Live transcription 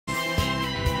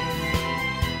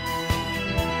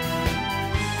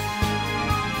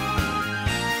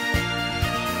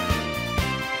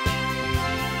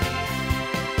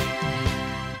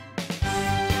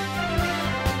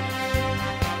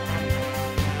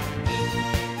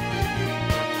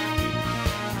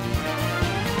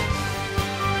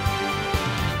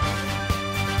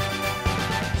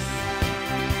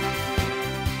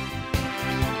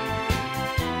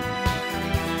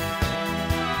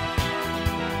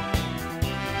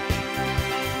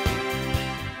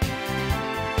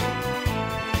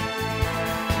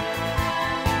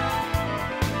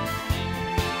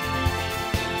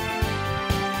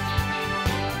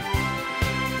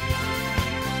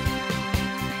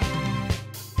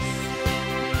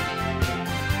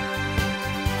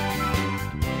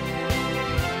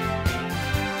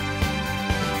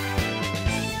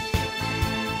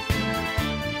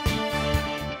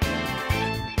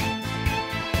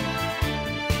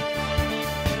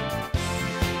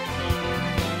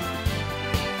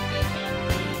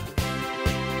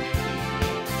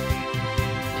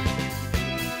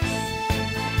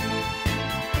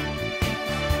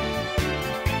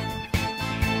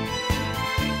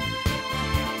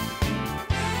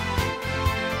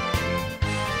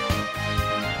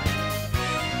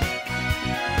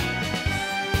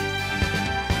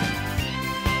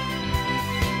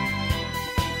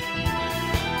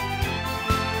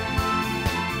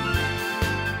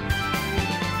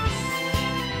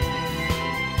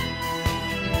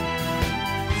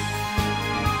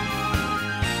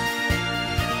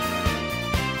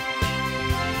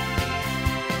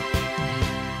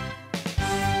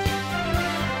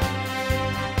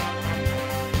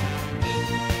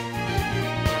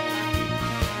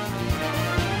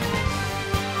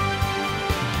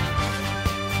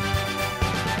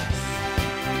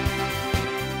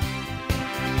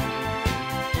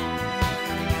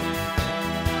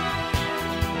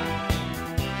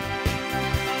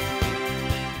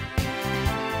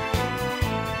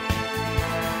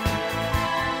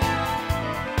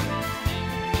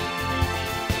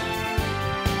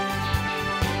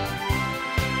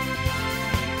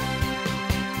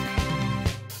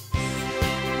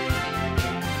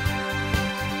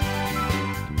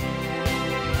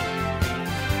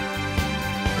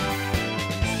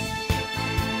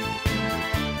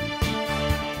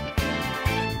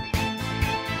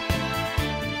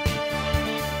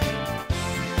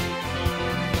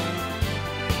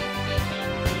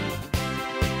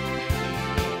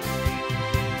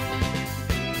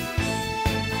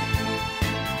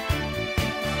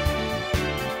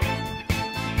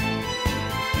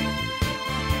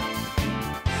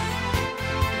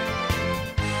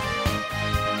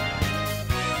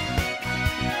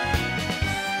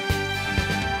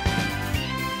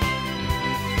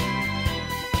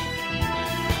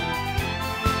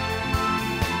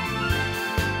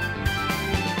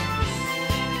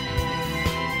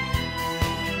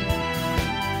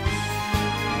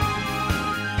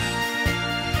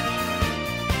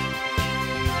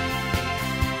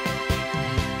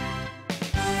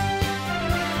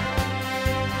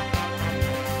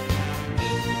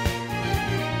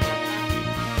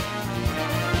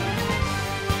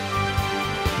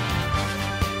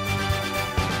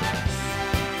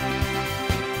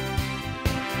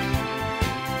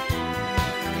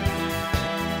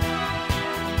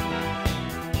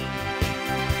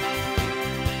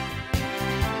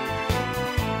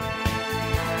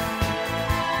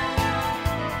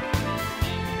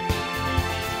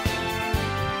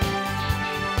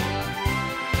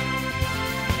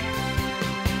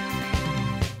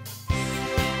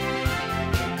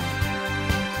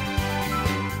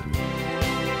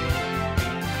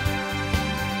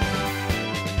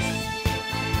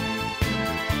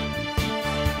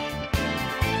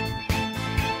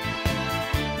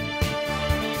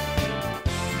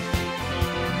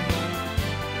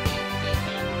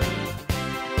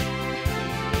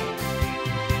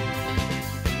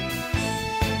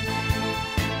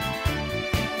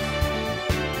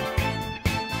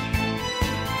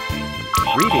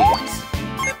Greetings.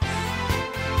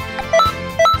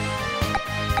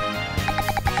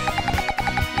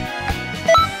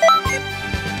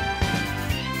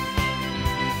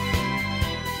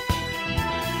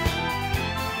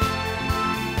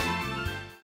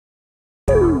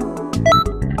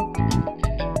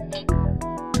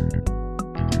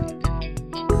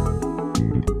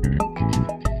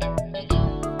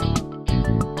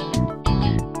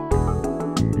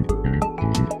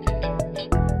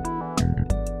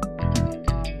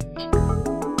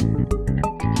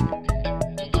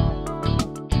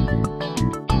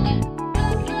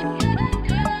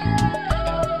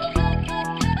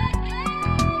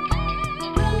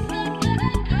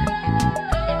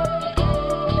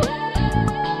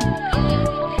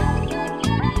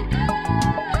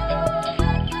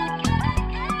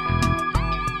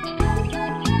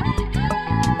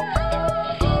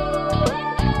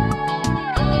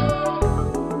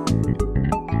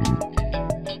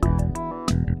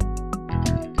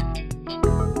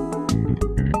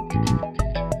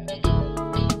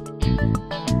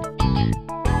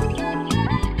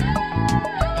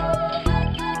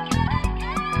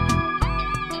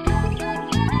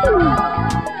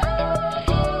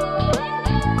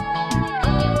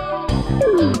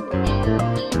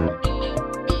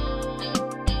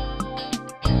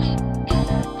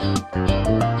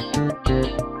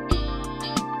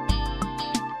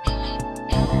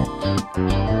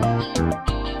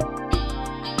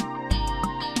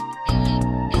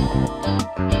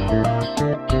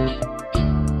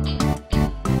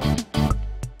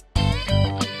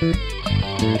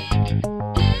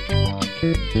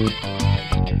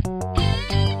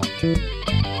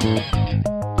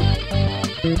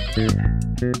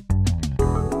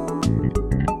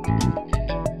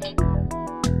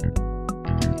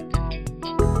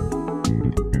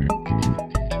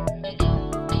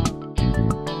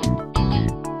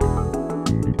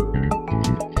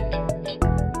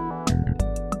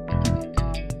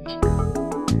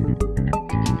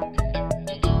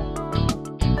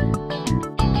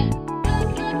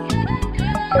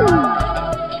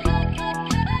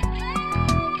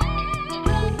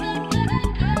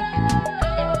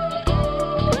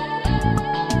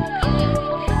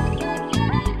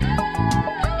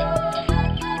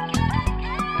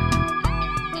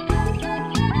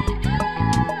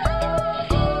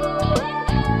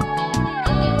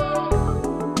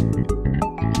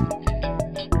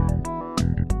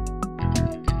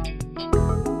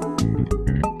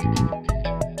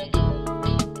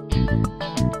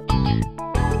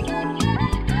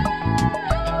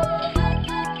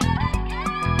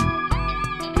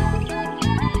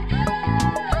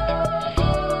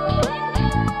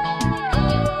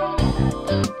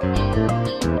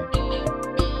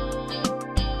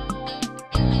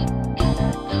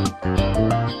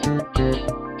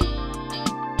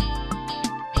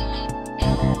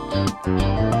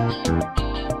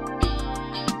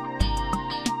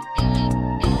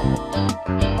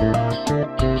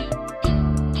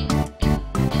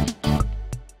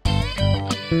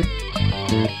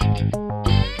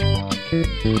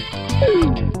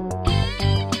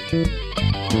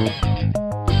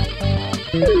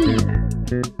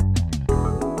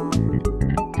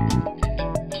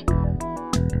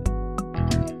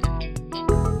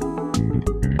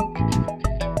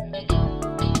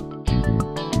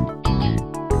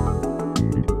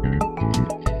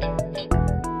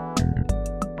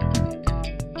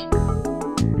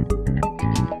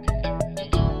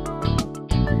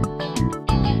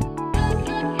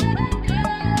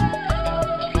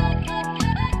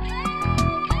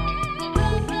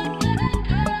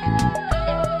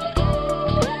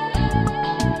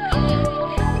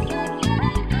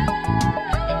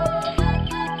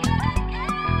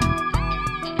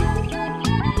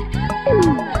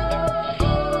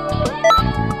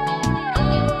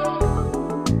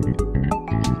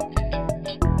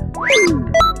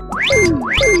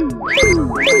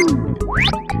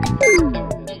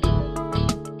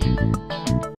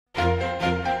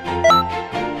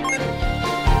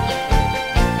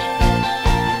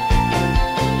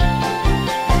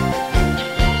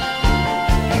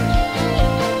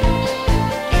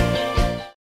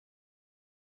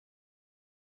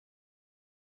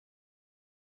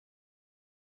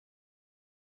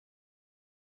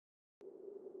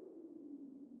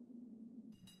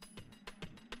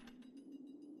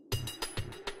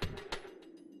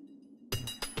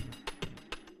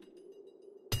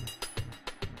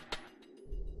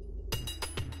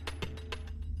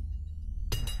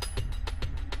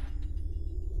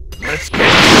 Let's get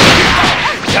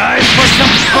time for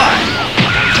some fun!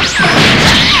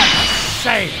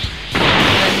 Say it,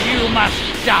 then you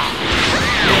must die!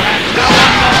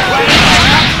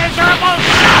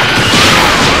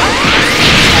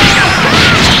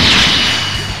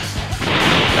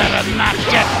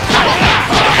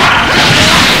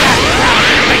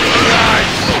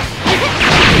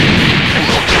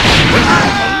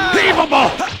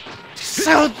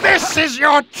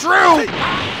 not true!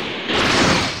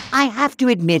 I have to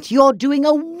admit, you're doing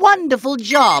a wonderful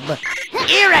job.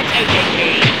 Irritating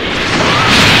me!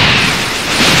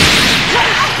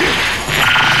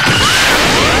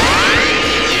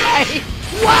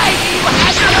 Why do you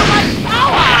have so much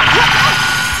power?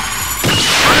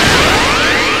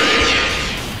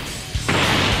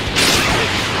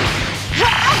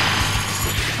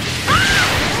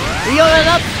 You're a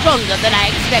lot stronger than I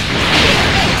expected.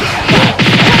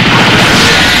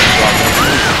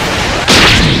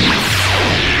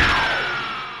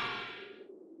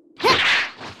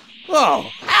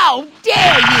 Oh! How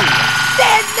dare you!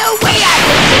 There's no way I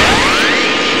can do it!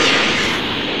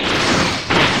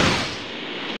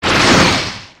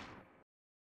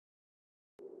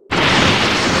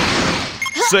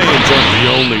 Saiyans aren't the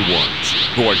only ones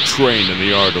who are trained in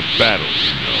the art of battle,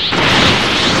 you know.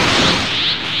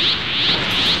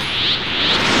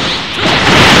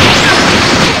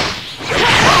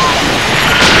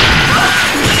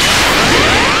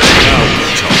 Now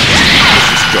we're talking. This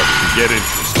is starting to get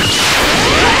interesting.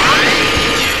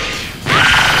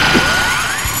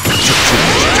 Took too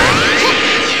much damage.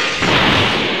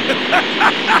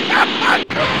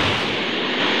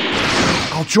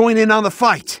 I'll join in on the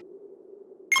fight.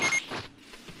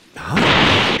 Huh?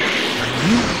 Are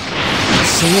you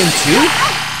Saiyan too?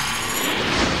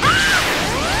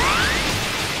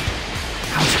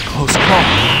 That was a close call.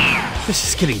 This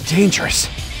is getting dangerous.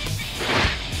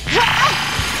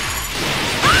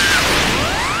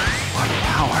 What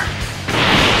power.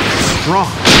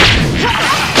 Strong.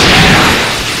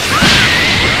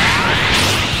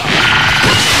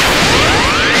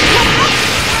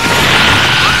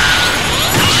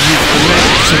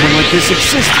 Someone like this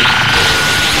existed.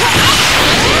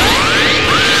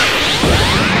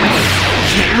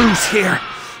 Can't lose here.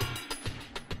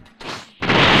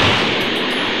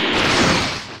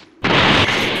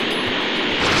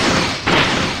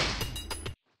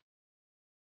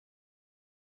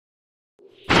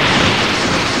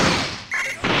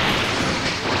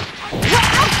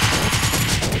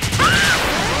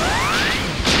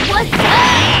 What's up?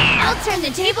 I'll turn the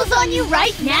tables on you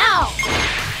right now.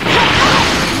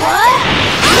 What?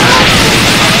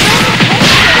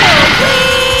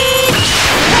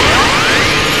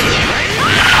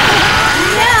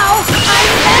 Now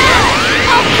I'm mad!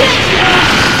 I'll get you!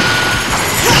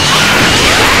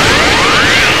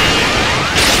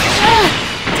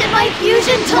 Did my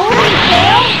fusion totally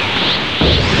fail?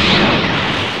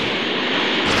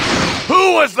 Who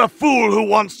is the fool who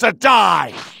wants to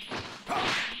die?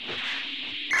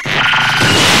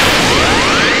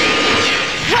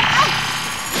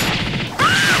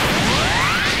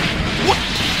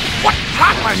 What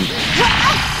happened?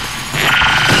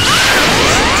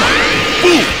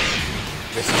 Ooh,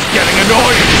 this is getting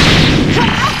annoying.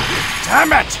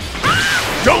 Damn it!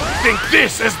 Don't think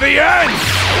this is the end!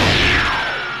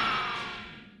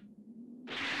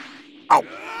 Oh,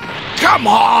 come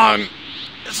on!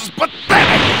 This is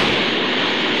pathetic!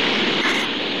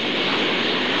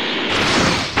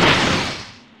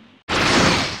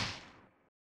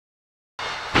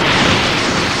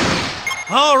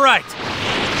 All right.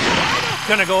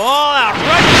 Gonna go all out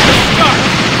right from the start.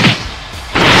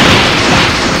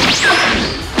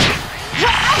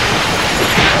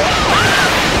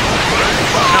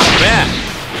 Not bad.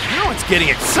 Now it's getting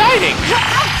exciting.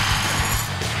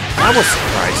 That was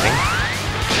surprising.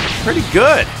 Pretty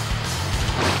good.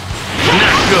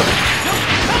 Not good.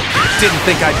 Didn't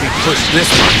think I'd be pushed this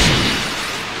much.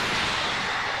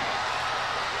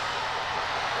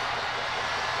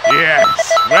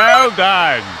 Yes, well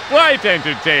done. Quite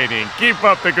entertaining. Keep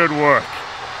up the good work.